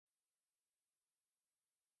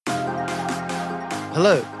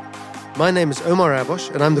Hello, my name is Omar Abosh,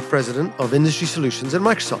 and I'm the president of Industry Solutions at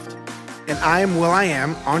Microsoft. And I am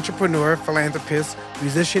Will.i.am, entrepreneur, philanthropist,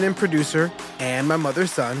 musician, and producer, and my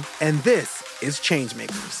mother's son. And this is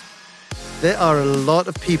Changemakers. There are a lot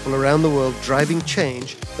of people around the world driving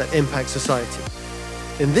change that impact society.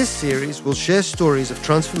 In this series, we'll share stories of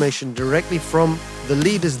transformation directly from the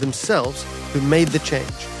leaders themselves who made the change.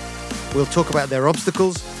 We'll talk about their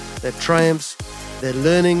obstacles, their triumphs, their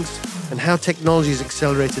learnings, and how technology has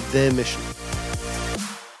accelerated their mission.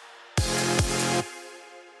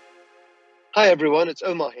 Hi everyone, it's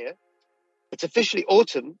Omar here. It's officially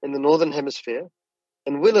autumn in the Northern Hemisphere,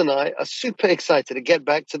 and Will and I are super excited to get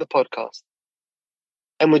back to the podcast.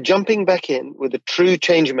 And we're jumping back in with a true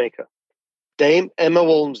change maker, Dame Emma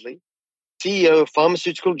Walmsley, CEO of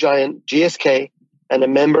pharmaceutical giant GSK and a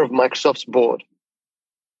member of Microsoft's board.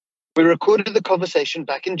 We recorded the conversation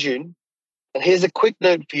back in June, and here's a quick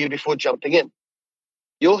note for you before jumping in.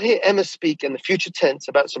 You'll hear Emma speak in the future tense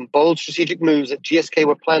about some bold strategic moves that GSK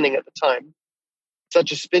were planning at the time,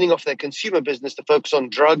 such as spinning off their consumer business to focus on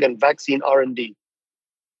drug and vaccine R&D.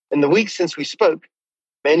 In the weeks since we spoke,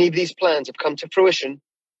 many of these plans have come to fruition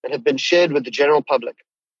and have been shared with the general public.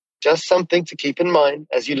 Just something to keep in mind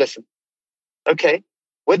as you listen. Okay,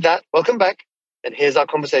 with that, welcome back, and here's our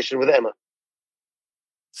conversation with Emma.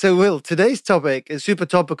 So Will, today's topic is super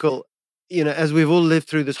topical. As we've all lived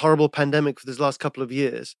through this horrible pandemic for this last couple of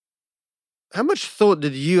years, how much thought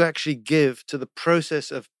did you actually give to the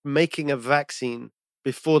process of making a vaccine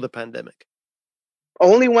before the pandemic?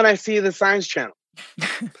 Only when I see the Science Channel.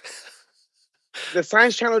 The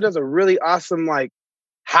Science Channel does a really awesome,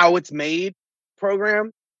 how it's made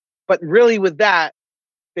program. But really with that,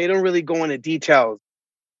 they don't really go into details.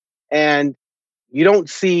 And you don't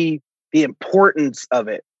see the importance of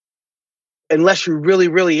it. Unless you're really,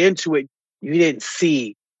 really into it, you didn't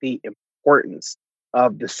see the importance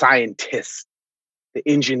of the scientists, the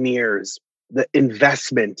engineers, the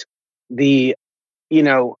investment, the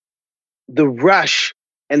rush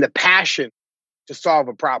and the passion to solve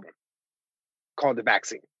a problem called the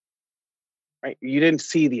vaccine, right? You didn't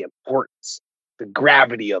see the importance, the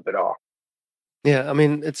gravity of it all. Yeah, I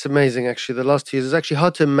mean, it's amazing, actually. The last 2 years, it's actually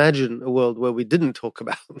hard to imagine a world where we didn't talk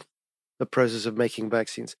about the process of making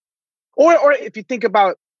vaccines. Or if you think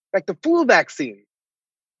about the flu vaccine,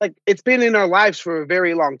 it's been in our lives for a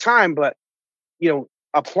very long time, but,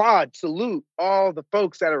 applaud, salute all the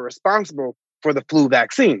folks that are responsible for the flu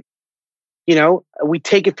vaccine. We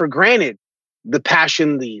take it for granted, the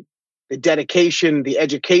passion, the dedication, the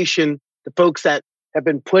education, the folks that have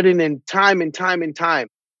been putting in time and time and time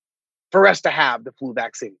for us to have the flu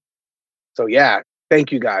vaccine. So yeah,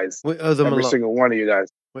 thank you guys. We owe them every a lot. single one of you guys.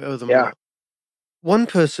 We owe them a lot. One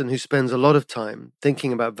person who spends a lot of time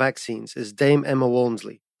thinking about vaccines is Dame Emma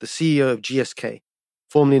Walmsley, the CEO of GSK,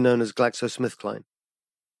 formerly known as GlaxoSmithKline.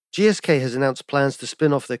 GSK has announced plans to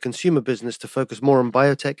spin off their consumer business to focus more on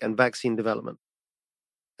biotech and vaccine development.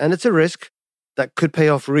 And it's a risk that could pay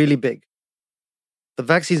off really big. The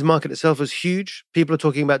vaccines market itself is huge. People are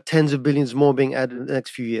talking about tens of billions more being added in the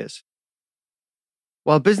next few years.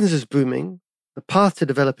 While business is booming, the path to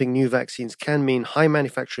developing new vaccines can mean high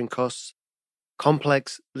manufacturing costs,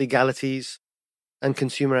 complex legalities, and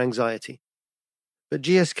consumer anxiety. But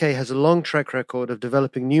GSK has a long track record of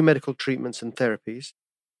developing new medical treatments and therapies,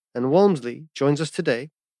 and Walmsley joins us today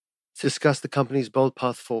to discuss the company's bold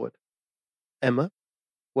path forward. Emma,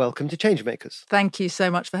 welcome to Changemakers. Thank you so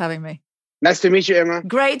much for having me. Nice to meet you, Emma.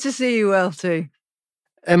 Great to see you, Will, too.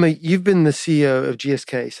 Emma, you've been the CEO of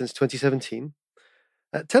GSK since 2017.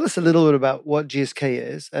 Tell us a little bit about what GSK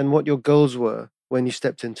is and what your goals were when you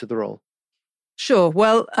stepped into the role. Sure.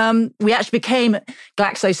 Well, we actually became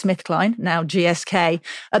GlaxoSmithKline, now GSK,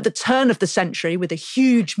 at the turn of the century with a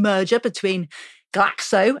huge merger between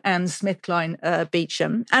Glaxo and SmithKline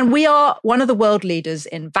Beecham. And we are one of the world leaders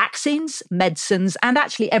in vaccines, medicines, and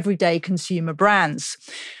actually everyday consumer brands.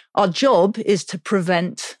 Our job is to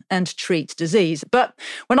prevent and treat disease. But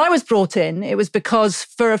when I was brought in, it was because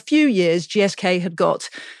for a few years, GSK had got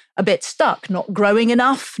a bit stuck, not growing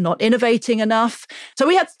enough, not innovating enough. So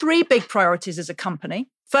we had three big priorities as a company.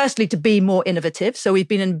 Firstly, to be more innovative. So we've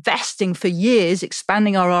been investing for years,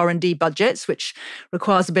 expanding our R&D budgets, which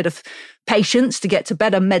requires a bit of patience to get to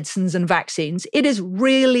better medicines and vaccines. It is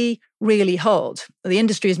really, really hard. The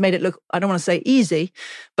industry has made it look, I don't want to say easy,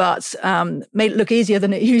 but made it look easier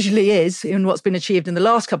than it usually is in what's been achieved in the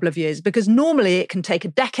last couple of years, because normally it can take a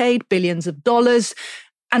decade, billions of dollars,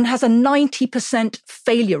 and has a 90%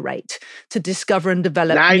 failure rate to discover and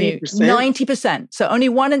develop 90%? 90%. So only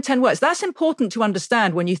 1 in 10 works. That's important to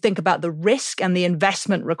understand when you think about the risk and the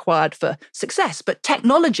investment required for success. But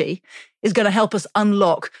technology is going to help us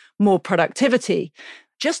unlock more productivity.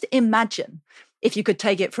 Just imagine if you could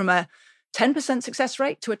take it from a 10% success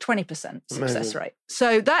rate to a 20% success rate.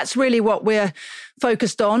 So that's really what we're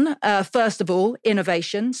focused on. First of all,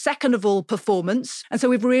 innovation. Second of all, performance. And so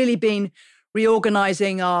we've really been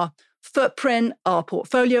reorganizing our footprint, our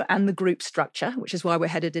portfolio, and the group structure, which is why we're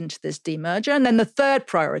headed into this demerger. And then the third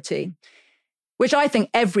priority, which I think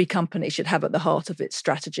every company should have at the heart of its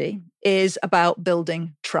strategy, is about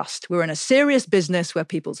building trust. We're in a serious business where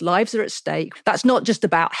people's lives are at stake. That's not just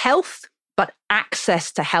about health, but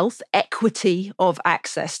access to health, equity of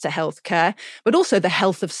access to healthcare, but also the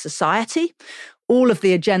health of society, all of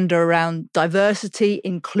the agenda around diversity,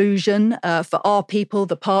 inclusion for our people,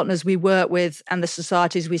 the partners we work with, and the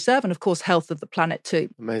societies we serve, and of course, health of the planet too.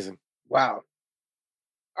 Amazing. Wow.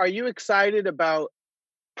 Are you excited about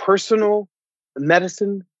personal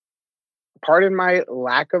medicine? Pardon my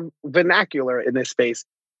lack of vernacular in this space,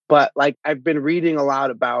 but like I've been reading a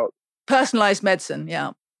lot about personalized medicine,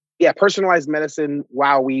 yeah. Yeah, personalized medicine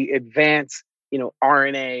while we advance,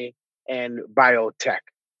 RNA and biotech.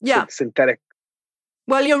 Yeah. Synthetic.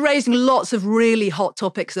 Well, you're raising lots of really hot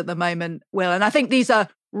topics at the moment, Will. And I think these are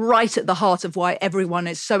right at the heart of why everyone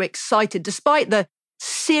is so excited, despite the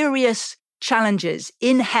serious challenges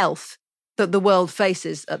in health that the world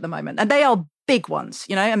faces at the moment. And they are big ones.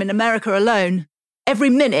 America alone,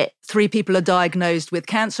 every minute, 3 people are diagnosed with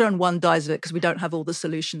cancer and 1 dies of it because we don't have all the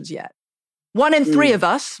solutions yet. 1 in 3 of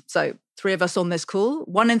us, so 3 of us on this call,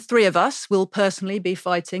 1 in 3 of us will personally be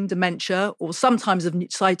fighting dementia or sometimes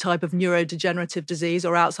some type of neurodegenerative disease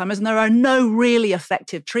or Alzheimer's, and there are no really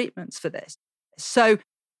effective treatments for this. So,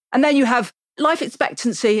 and then you have life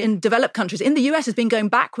expectancy in developed countries. In the US, has been going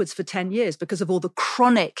backwards for 10 years because of all the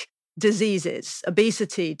chronic diseases,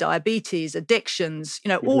 obesity, diabetes, addictions,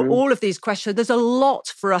 all of these questions. There's a lot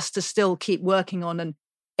for us to still keep working on and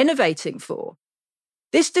innovating for.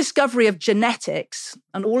 This discovery of genetics,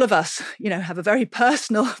 and all of us, have a very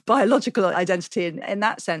personal biological identity in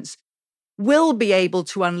that sense, will be able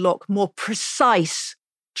to unlock more precise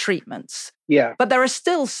treatments. Yeah. But there are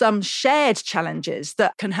still some shared challenges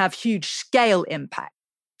that can have huge scale impact.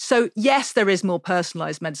 So yes, there is more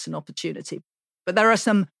personalized medicine opportunity, but there are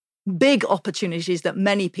some big opportunities that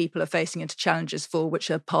many people are facing into challenges for,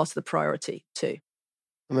 which are part of the priority too.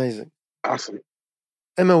 Amazing. Awesome.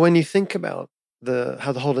 Emma, when you think about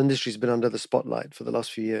how the whole industry's been under the spotlight for the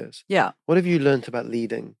last few years. Yeah. What have you learned about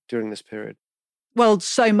leading during this period? Well,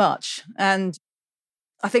 so much. And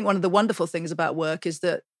I think one of the wonderful things about work is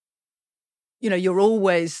that, you're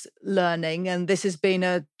always learning. And this has been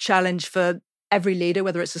a challenge for every leader,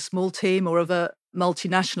 whether it's a small team or of a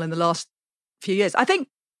multinational in the last few years. I think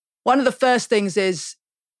one of the first things is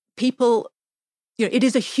people, it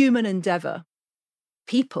is a human endeavor.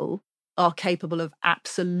 People are capable of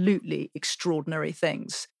absolutely extraordinary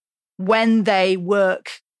things when they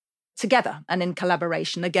work together and in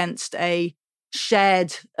collaboration against a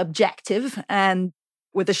shared objective and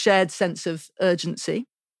with a shared sense of urgency.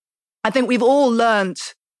 I think we've all learned,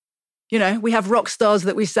 we have rock stars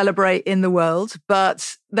that we celebrate in the world,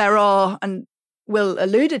 but there are, and Will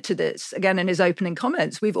alluded to this again in his opening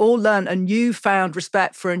comments, we've all learned a newfound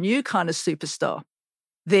respect for a new kind of superstar.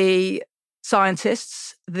 The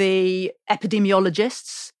scientists, the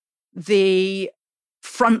epidemiologists, the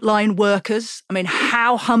frontline workers.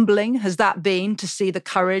 How humbling has that been to see the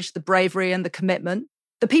courage, the bravery, and the commitment?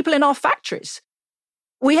 The people in our factories.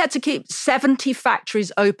 We had to keep 70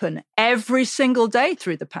 factories open every single day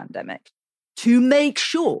through the pandemic to make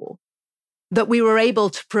sure that we were able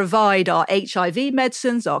to provide our HIV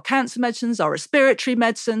medicines, our cancer medicines, our respiratory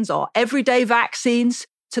medicines, our everyday vaccines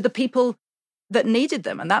to the people that needed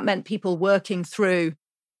them. And that meant people working through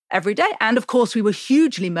every day. And of course, we were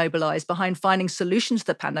hugely mobilized behind finding solutions to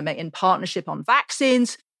the pandemic in partnership on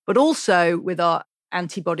vaccines, but also with our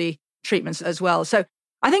antibody treatments as well. So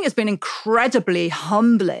I think it's been incredibly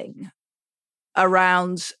humbling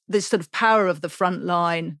around this sort of power of the front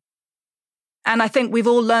line. And I think we've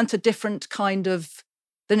all learnt the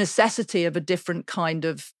necessity of a different kind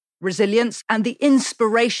of resilience and the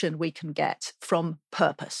inspiration we can get from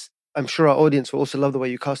purpose. I'm sure our audience will also love the way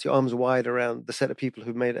you cast your arms wide around the set of people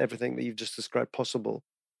who've made everything that you've just described possible.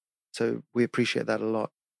 So we appreciate that a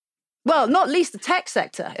lot. Well, not least the tech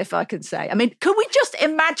sector, if I could say. Could we just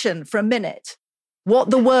imagine for a minute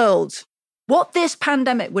what this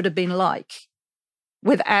pandemic would have been like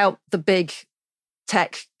without the big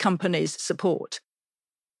tech companies' support?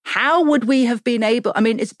 how would we have been able? I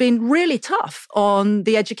mean, it's been really tough on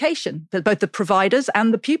the education, both the providers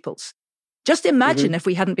and the pupils. Just imagine if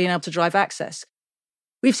we hadn't been able to drive access.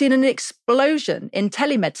 We've seen an explosion in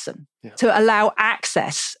telemedicine to allow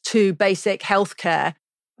access to basic healthcare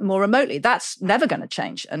more remotely. That's never going to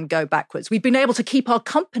change and go backwards. We've been able to keep our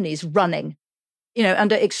companies running,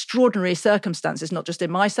 under extraordinary circumstances, not just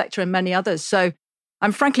in my sector and many others. So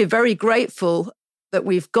I'm frankly very grateful that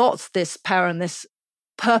we've got this power and this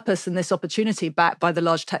purpose and this opportunity backed by the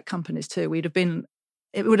large tech companies too. It would have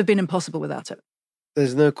been impossible without it.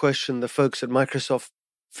 There's no question the folks at Microsoft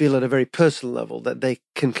feel at a very personal level that they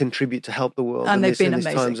can contribute to help the world. And they've been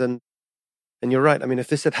amazing. Times. And you're right. I mean, if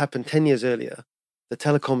this had happened 10 years earlier, the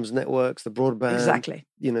telecoms networks, the broadband, exactly,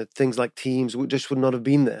 things like Teams just would not have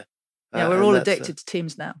been there. Yeah, we're all addicted to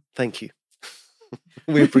Teams now. Thank you.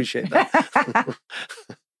 We appreciate that.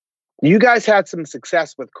 You guys had some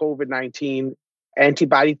success with COVID-19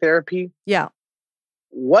 antibody therapy. Yeah.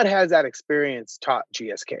 What has that experience taught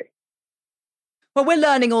GSK? Well, we're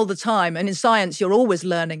learning all the time. And in science, you're always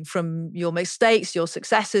learning from your mistakes, your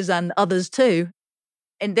successes, and others too.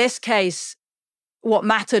 In this case, what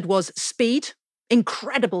mattered was speed,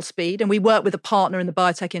 incredible speed. And we work with a partner in the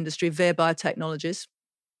biotech industry, Vir Biotechnologies,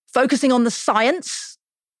 focusing on the science,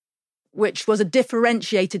 which was a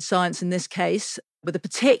differentiated science in this case, with a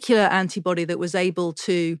particular antibody that was able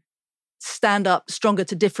to stand up stronger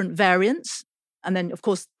to different variants. And then, of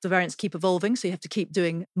course, the variants keep evolving, so you have to keep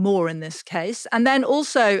doing more in this case. And then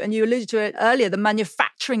also, and you alluded to it earlier, the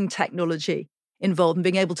manufacturing technology involved and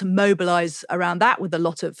being able to mobilize around that with a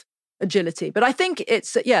lot of agility. But I think it's,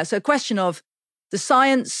 so a question of the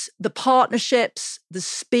science, the partnerships, the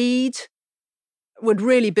speed would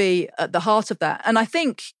really be at the heart of that. And I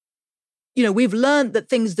think, we've learned that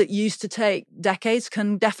things that used to take decades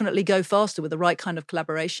can definitely go faster with the right kind of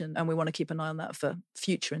collaboration. And we want to keep an eye on that for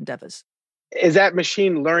future endeavors. Is that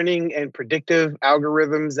machine learning and predictive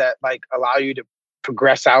algorithms that allow you to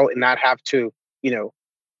progress out and not have to,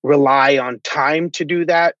 rely on time to do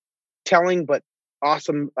that telling, but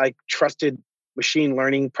awesome, trusted machine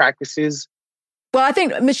learning practices? Well, I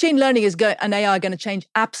think machine learning and AI are going to change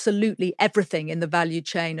absolutely everything in the value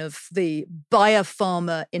chain of the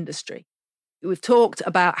biopharma industry. We've talked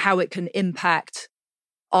about how it can impact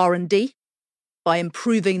R&D by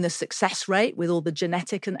improving the success rate with all the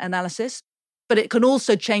genetic analysis. But it can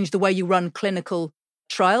also change the way you run clinical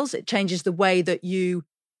trials. It changes the way that you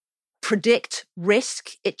predict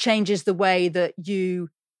risk. It changes the way that you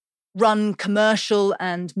run commercial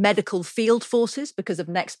and medical field forces because of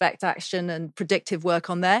next best action and predictive work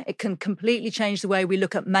on there. It can completely change the way we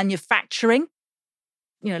look at manufacturing.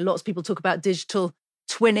 Lots of people talk about digital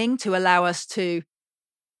twinning to allow us to,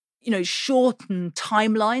 shorten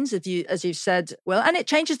timelines, as you said. Well, and it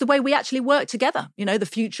changes the way we actually work together. The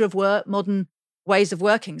future of work, modern ways of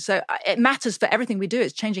working. So it matters for everything we do.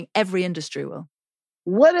 It's changing every industry, Will.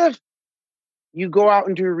 What if you go out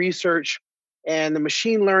and do research and the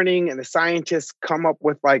machine learning and the scientists come up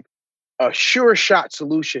with a sure shot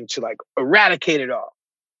solution to eradicate it all?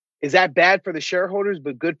 Is that bad for the shareholders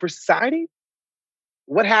but good for society?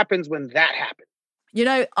 What happens when that happens?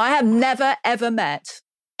 I have never, ever met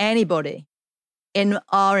anybody in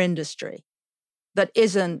our industry that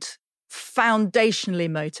isn't foundationally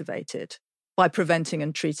motivated by preventing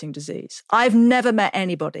and treating disease. I've never met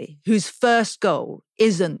anybody whose first goal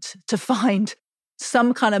isn't to find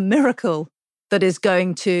some kind of miracle that is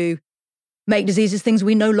going to make diseases things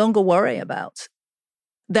we no longer worry about.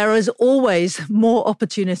 There is always more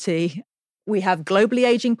opportunity. We have globally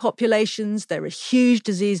aging populations. There are huge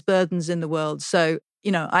disease burdens in the world. So,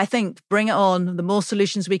 I think bring it on. The more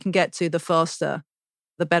solutions we can get to, the faster,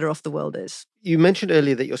 the better off the world is. You mentioned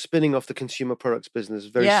earlier that you're spinning off the consumer products business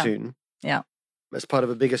very soon. Yeah. As part of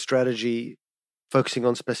a bigger strategy focusing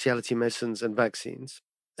on specialty medicines and vaccines.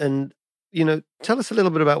 And, tell us a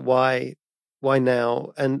little bit about why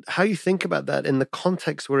now and how you think about that in the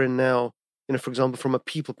context we're in now. For example, from a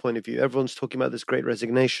people point of view, everyone's talking about this great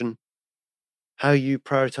resignation. How are you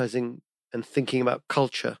prioritizing and thinking about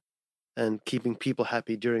culture and keeping people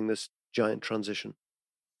happy during this giant transition?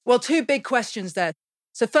 Well, two big questions there.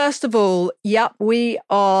 So first of all, we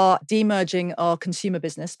are demerging our consumer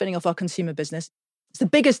business, spinning off our consumer business. It's the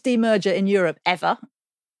biggest demerger in Europe ever.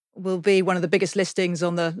 Will be one of the biggest listings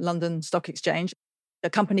on the London Stock Exchange. A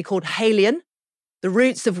company called Haleon, the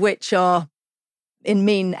roots of which are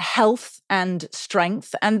mean health and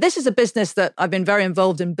strength. And this is a business that I've been very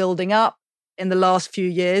involved in building up in the last few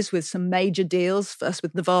years with some major deals, first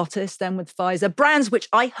with Novartis, then with Pfizer, brands which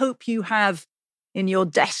I hope you have in your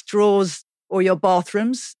desk drawers or your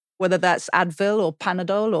bathrooms, whether that's Advil or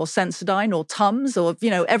Panadol or Sensodyne or Tums or,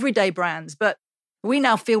 everyday brands. But we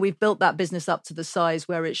now feel we've built that business up to the size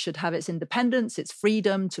where it should have its independence, its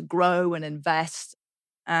freedom to grow and invest.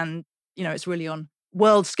 And, it's really on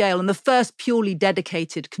world scale and the first purely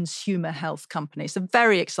dedicated consumer health company. So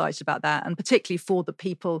very excited about that, and particularly for the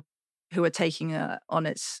people who are taking on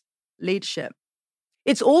its leadership.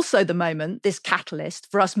 It's also the moment, this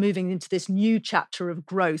catalyst, for us moving into this new chapter of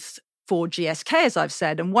growth for GSK, as I've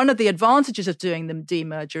said. And one of the advantages of doing the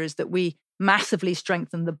demerger is that we massively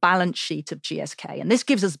strengthen the balance sheet of GSK. And this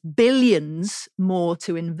gives us billions more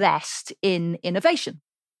to invest in innovation.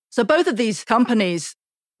 So both of these companies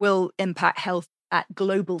will impact health at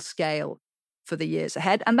global scale for the years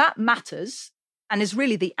ahead. And that matters and is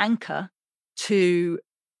really the anchor to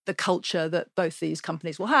the culture that both these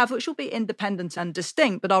companies will have, which will be independent and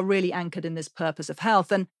distinct, but are really anchored in this purpose of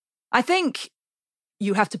health. And I think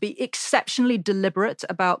you have to be exceptionally deliberate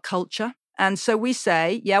about culture. And so we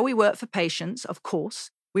say, yeah, we work for patients, of course.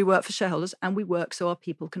 We work for shareholders, and we work so our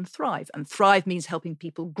people can thrive. And thrive means helping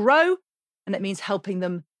people grow, and it means helping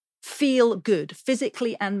them feel good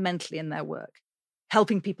physically and mentally in their work.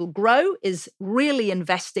 Helping people grow is really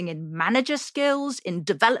investing in manager skills, in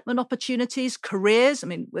development opportunities, careers. I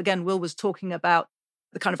mean, again, Will was talking about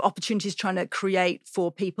the kind of opportunities trying to create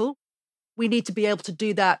for people. We need to be able to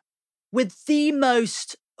do that with the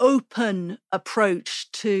most open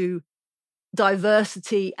approach to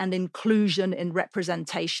diversity and inclusion in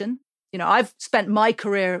representation. I've spent my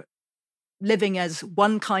career living as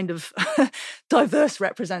one kind of diverse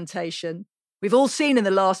representation. We've all seen in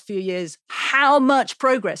the last few years how much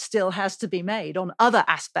progress still has to be made on other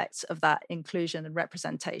aspects of that inclusion and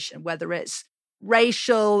representation, whether it's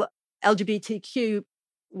racial, LGBTQ,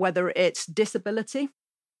 whether it's disability,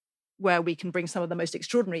 where we can bring some of the most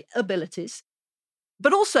extraordinary abilities,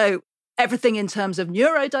 but also everything in terms of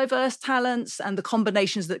neurodiverse talents and the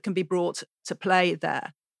combinations that can be brought to play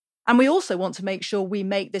there. And we also want to make sure we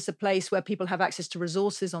make this a place where people have access to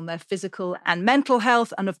resources on their physical and mental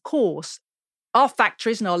health. And of course, our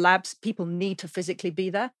factories and our labs, people need to physically be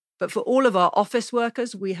there. But for all of our office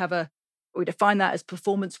workers, we define that as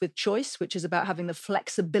performance with choice, which is about having the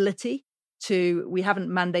flexibility we haven't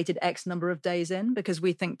mandated X number of days in, because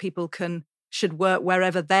we think people should work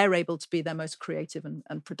wherever they're able to be their most creative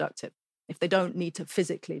and productive, if they don't need to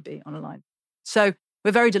physically be on a line. So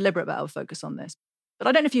we're very deliberate about our focus on this. But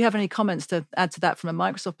I don't know if you have any comments to add to that from a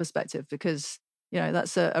Microsoft perspective, because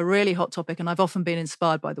that's a really hot topic, and I've often been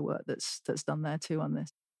inspired by the work that's done there too on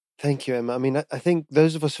this. Thank you, Emma. I mean, I think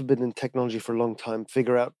those of us who've been in technology for a long time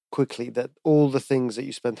figure out quickly that all the things that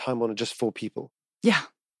you spend time on are just for people. Yeah.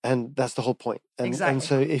 And that's the whole point. Exactly. And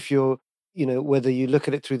so if you're, whether you look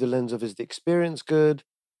at it through the lens of, is the experience good?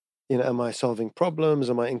 Am I solving problems?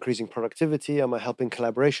 Am I increasing productivity? Am I helping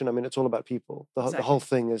collaboration? I mean, it's all about people. The whole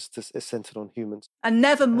thing is centered on humans. And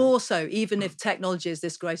never more so, even if technology is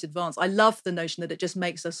this great advance. I love the notion that it just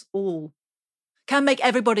can make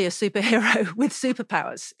everybody a superhero with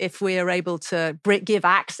superpowers if we are able to give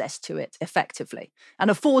access to it effectively and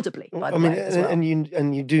affordably, by the way, as well.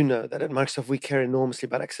 And you do know that at Microsoft, we care enormously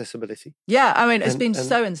about accessibility. Yeah, I mean, it's been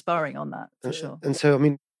so inspiring on that, for sure. And so, I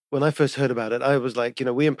mean, when I first heard about it, I was like,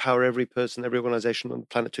 we empower every person, every organization on the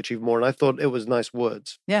planet to achieve more. And I thought it was nice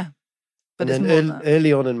words. Yeah. But then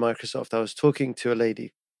early on in Microsoft, I was talking to a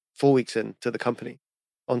lady 4 weeks into the company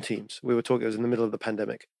on Teams. We were talking, it was in the middle of the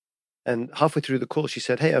pandemic. And halfway through the call, she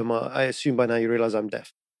said, "Hey, Omar, I assume by now you realize I'm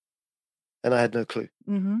deaf." And I had no clue.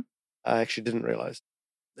 Mm-hmm. I actually didn't realize.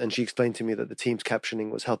 And she explained to me that the Teams captioning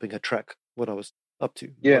was helping her track what I was up to,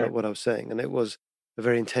 what I was saying. And it was a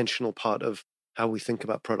very intentional part of how we think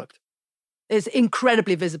about product. It's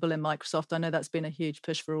incredibly visible in Microsoft. I know that's been a huge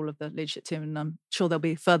push for all of the leadership team, and I'm sure there'll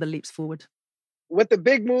be further leaps forward. With the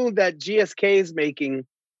big move that GSK is making,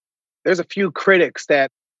 there's a few critics that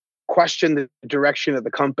question the direction of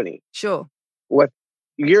the company. Sure. With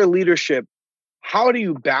your leadership, how do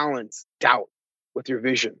you balance doubt with your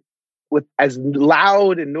vision? With as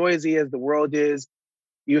loud and noisy as the world is,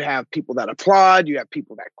 you have people that applaud, you have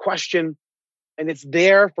people that question, and it's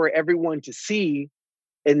there for everyone to see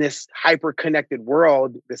in this hyper-connected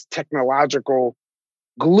world, this technological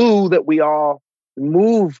glue that we all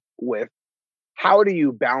move with. How do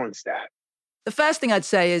you balance that? The first thing I'd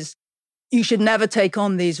say is you should never take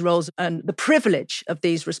on these roles and the privilege of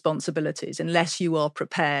these responsibilities unless you are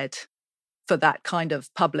prepared for that kind of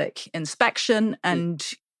public inspection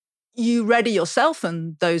and you ready yourself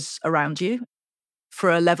and those around you for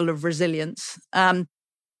a level of resilience.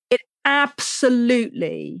 It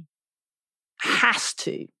absolutely has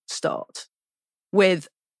to start with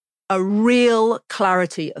a real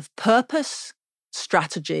clarity of purpose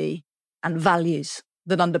strategy, and values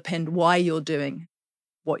that underpin why you're doing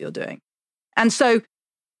what you're doing. And so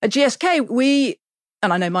at GSK,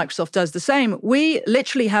 and I know Microsoft does the same, we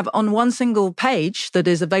literally have on one single page that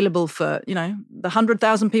is available for, the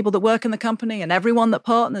 100,000 people that work in the company and everyone that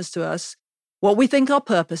partners to us, what we think our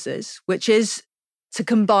purpose is, which is to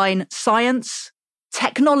combine science,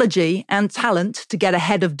 technology, and talent to get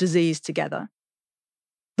ahead of disease together.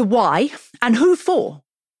 The why and who for.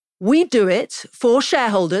 We do it for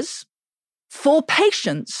shareholders, for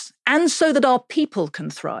patients, and so that our people can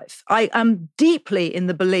thrive. I am deeply in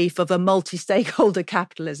the belief of a multi-stakeholder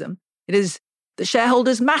capitalism. It is the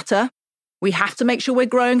shareholders matter. We have to make sure we're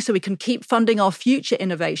growing so we can keep funding our future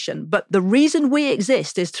innovation. But the reason we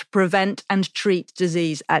exist is to prevent and treat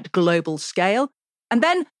disease at global scale. And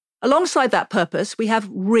then alongside that purpose, we have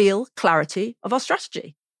real clarity of our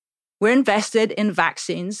strategy. We're invested in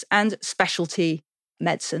vaccines and specialty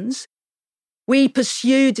medicines. We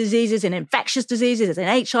pursue diseases in infectious diseases, in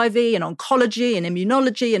HIV, in oncology, in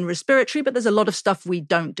immunology, and respiratory, but there's a lot of stuff we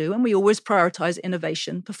don't do, and we always prioritize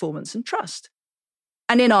innovation, performance, and trust.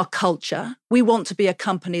 And in our culture, we want to be a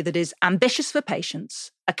company that is ambitious for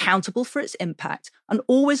patients, accountable for its impact, and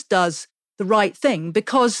always does the right thing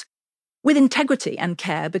with integrity and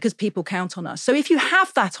care, because people count on us. So if you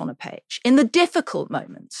have that on a page, in the difficult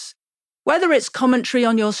moments, whether it's commentary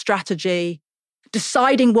on your strategy,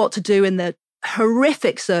 deciding what to do in the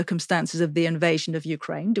horrific circumstances of the invasion of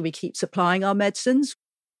Ukraine, do we keep supplying our medicines?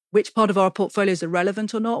 Which part of our portfolios are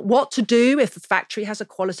relevant or not? What to do if the factory has a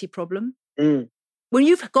quality problem? When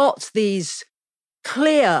you've got these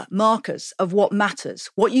clear markers of what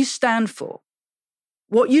matters, what you stand for,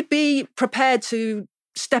 what you'd be prepared to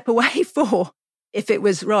step away for if it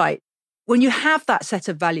was right, when you have that set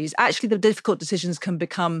of values, actually the difficult decisions can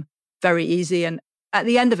become very easy. And at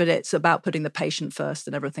the end of it, it's about putting the patient first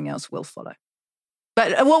and everything else will follow.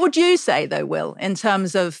 But what would you say, though, Will, in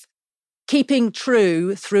terms of keeping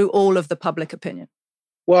true through all of the public opinion?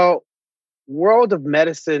 Well, world of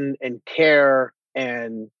medicine and care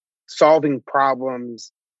and solving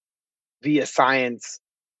problems via science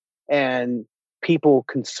and people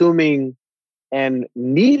consuming and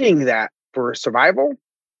needing that for survival,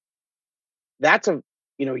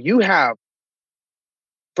 you have,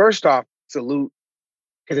 first off, salute,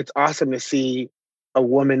 because it's awesome to see a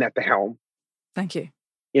woman at the helm. Thank you.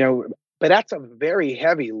 But that's a very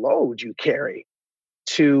heavy load you carry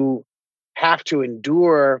to have to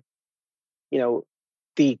endure,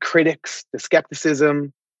 the critics, the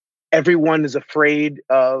skepticism. Everyone is afraid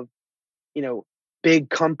of, big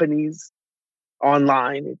companies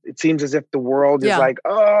online. It seems as if the world is like,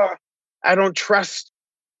 oh, I don't trust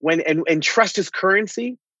and trust is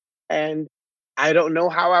currency. And I don't know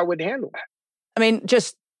how I would handle that. I mean,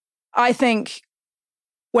 I think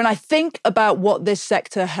when I think about what this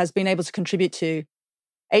sector has been able to contribute to,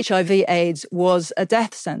 HIV/AIDS was a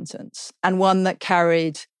death sentence and one that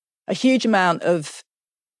carried a huge amount of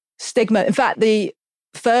stigma. In fact, the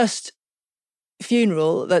first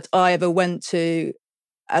funeral that I ever went to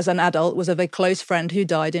as an adult was of a close friend who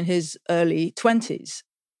died in his early 20s,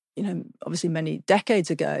 obviously many decades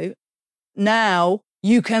ago. Now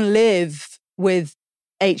you can live with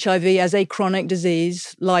HIV as a chronic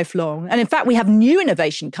disease lifelong. And in fact, we have new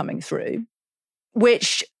innovation coming through,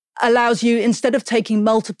 which allows you, instead of taking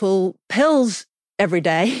multiple pills every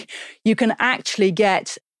day, you can actually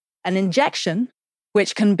get an injection,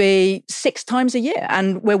 which can be 6 times a year.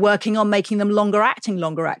 And we're working on making them longer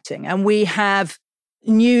acting. And we have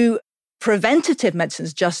new preventative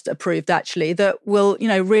medicines just approved, actually, that will,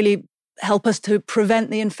 really help us to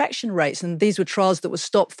prevent the infection rates. And these were trials that were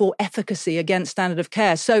stopped for efficacy against standard of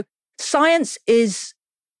care. So science is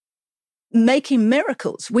making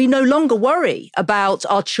miracles. We no longer worry about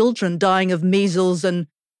our children dying of measles and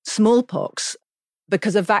smallpox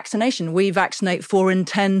because of vaccination. We vaccinate 4 in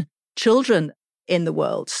 10 children in the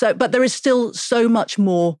world. But there is still so much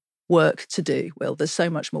more work to do, Will. There's so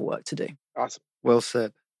much more work to do. Awesome. Well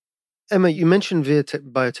said. Emma, you mentioned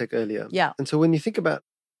biotech earlier. Yeah. And so when you think about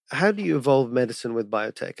how do you evolve medicine with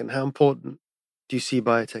biotech, and how important do you see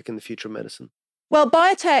biotech in the future of medicine? Well,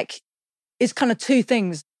 biotech is kind of 2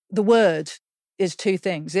 things. The word is 2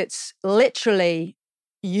 things. It's literally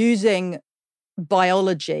using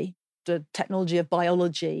biology, the technology of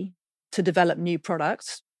biology, to develop new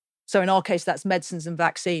products. So in our case, that's medicines and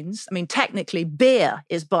vaccines. I mean, technically, beer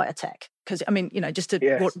is biotech. Because,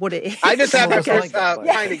 what it is. I just had my first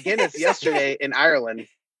pint of Guinness yesterday in Ireland.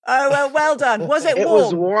 Oh, well done. Was it warm? It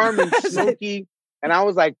was warm and smoky. And I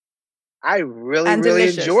was like, I really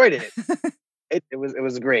enjoyed it. It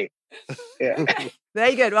was great. Yeah.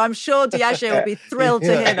 Very good. Well, I'm sure Diageo will be thrilled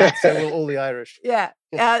to hear that. So will all the Irish. Yeah.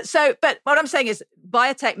 But what I'm saying is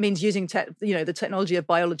biotech means using the technology of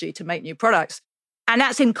biology to make new products. And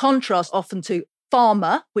that's in contrast often to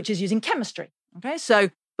pharma, which is using chemistry. Okay.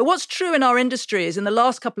 But what's true in our industry is in the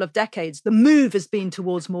last couple of decades, the move has been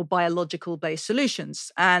towards more biological based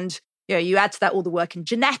solutions. And you add to that all the work in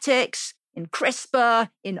genetics, in CRISPR,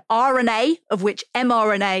 in RNA, of which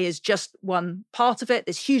mRNA is just one part of it.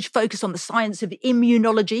 There's huge focus on the science of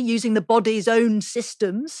immunology, using the body's own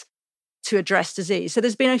systems to address disease. So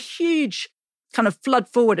there's been a huge kind of flood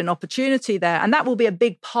forward in opportunity there. And that will be a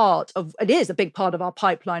big part of our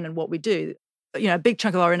pipeline and what we do, a big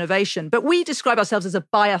chunk of our innovation. But we describe ourselves as a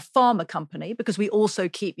biopharma company because we also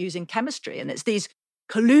keep using chemistry. And it's these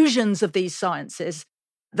collusions of these sciences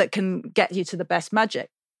that can get you to the best magic.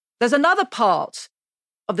 There's another part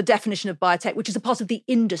of the definition of biotech, which is a part of the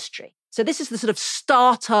industry. So this is the sort of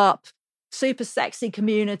startup, super sexy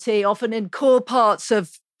community, often in core parts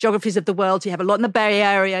of geographies of the world. You have a lot in the Bay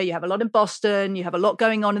Area, you have a lot in Boston, you have a lot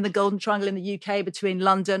going on in the Golden Triangle in the UK between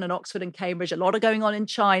London and Oxford and Cambridge, a lot of going on in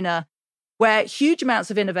China, where huge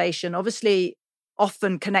amounts of innovation, obviously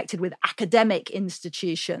often connected with academic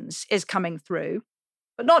institutions, is coming through,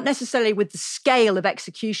 but not necessarily with the scale of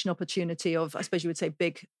execution opportunity of, I suppose you would say,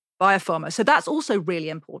 big biopharma. So that's also really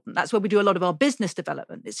important. That's where we do a lot of our business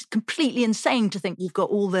development. It's completely insane to think you've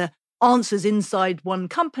got all the answers inside one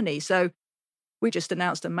company. So we just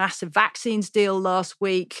announced a massive vaccines deal last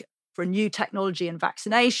week for a new technology in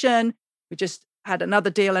vaccination. We just had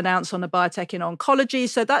another deal announced on a biotech in oncology.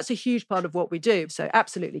 So that's a huge part of what we do. So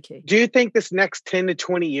absolutely key. Do you think this next 10 to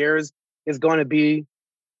 20 years is going to be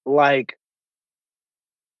like,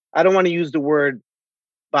 I don't want to use the word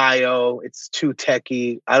bio, it's too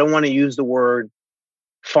techy. I don't want to use the word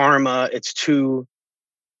pharma, it's too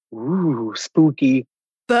spooky.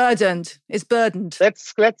 Burdened. It's burdened.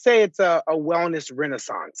 Let's say it's a wellness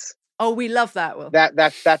renaissance. Oh, we love that, Will.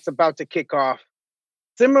 That's about to kick off.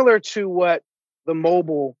 Similar to what the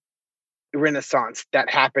mobile renaissance that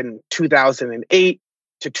happened 2008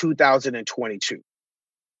 to 2022.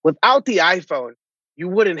 Without the iPhone, you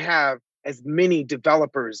wouldn't have as many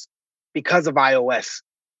developers because of iOS,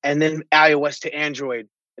 and then iOS to Android.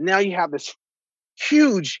 And now you have this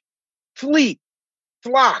huge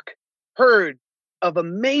herd of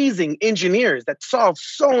amazing engineers that solve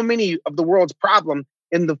so many of the world's problems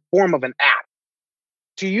in the form of an app.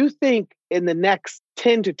 Do you think in the next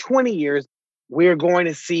 10 to 20 years, we're going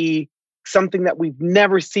to see something that we've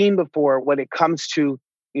never seen before when it comes to,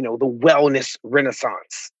 the wellness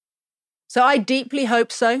renaissance? So I deeply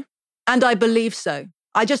hope so. And I believe so.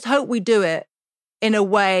 I just hope we do it in a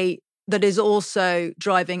way that is also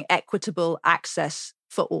driving equitable access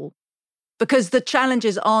for all. Because the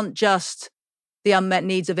challenges aren't just the unmet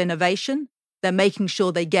needs of innovation, they're making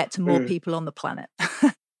sure they get to more people on the planet.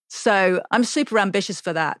 So I'm super ambitious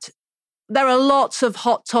for that. There are lots of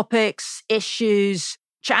hot topics, issues,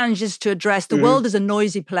 challenges to address. The world is a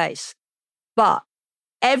noisy place. But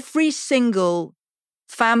every single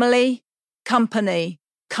family, company,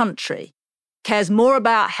 country cares more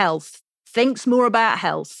about health, thinks more about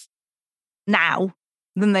health now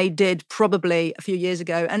than they did probably a few years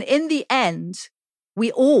ago. And in the end,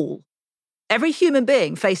 every human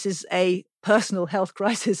being faces a personal health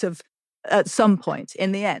crisis at some point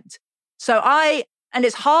in the end. And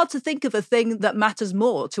it's hard to think of a thing that matters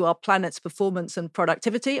more to our planet's performance and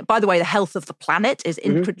productivity. By the way, the health of the planet is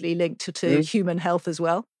intricately linked to human health as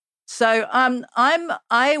well. So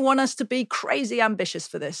I want us to be crazy ambitious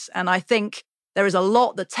for this. And I think there is a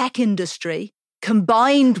lot the tech industry,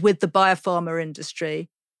 combined with the biopharma industry,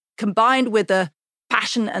 combined with the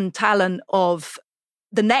passion and talent of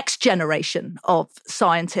the next generation of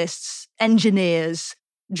scientists, engineers,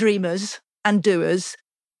 dreamers, and doers.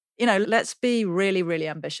 Let's be really, really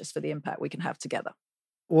ambitious for the impact we can have together.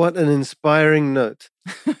 What an inspiring note.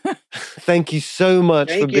 Thank you so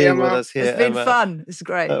much for being with us here, It's been Emma. fun. It's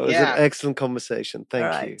great. That was an excellent conversation.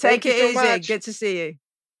 Thank you. Take it easy. Much. Good to see you.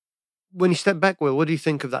 When you step back, Will, what do you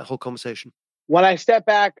think of that whole conversation? When I step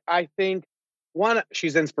back, I think, one,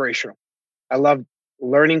 she's inspirational. I love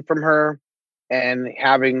learning from her and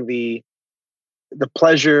having the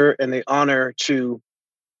pleasure and the honor to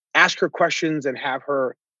ask her questions and have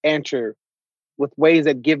her answer with ways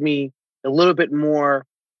that give me a little bit more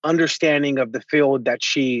understanding of the field that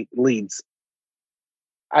she leads.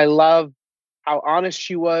 I love how honest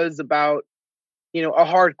she was about, a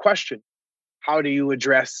hard question. How do you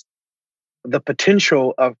address the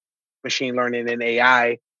potential of machine learning and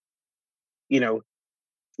AI,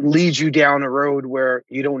 leads you down a road where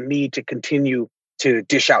you don't need to continue to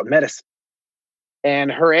dish out medicine?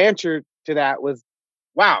 And her answer to that was,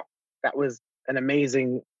 wow, that was an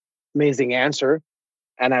amazing, amazing answer.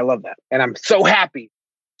 And I love that. And I'm so happy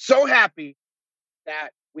that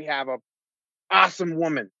we have a awesome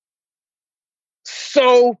woman.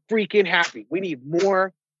 So freaking happy. We need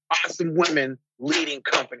more awesome women leading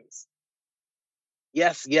companies.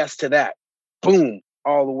 Yes, yes to that. Boom,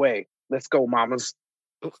 all the way. Let's go, mamas.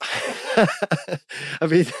 I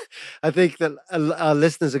mean, I think that our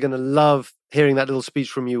listeners are going to love hearing that little speech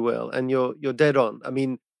from you, Will, and you're dead on. I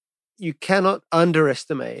mean, you cannot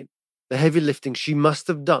underestimate the heavy lifting she must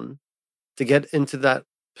have done to get into that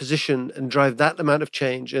position and drive that amount of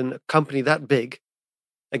change in a company that big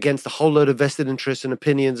against a whole load of vested interests and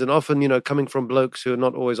opinions, and often, coming from blokes who are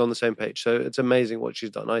not always on the same page. So it's amazing what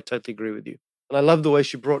she's done. I totally agree with you. And I love the way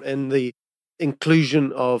she brought in the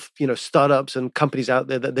inclusion of, startups and companies out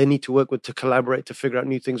there that they need to work with to collaborate, to figure out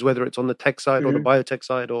new things, whether it's on the tech side or the biotech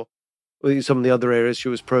side or some of the other areas she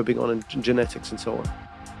was probing on in genetics and so on.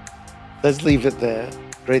 Let's leave it there.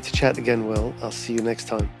 Great to chat again, Will. I'll see you next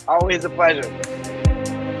time. Always a pleasure.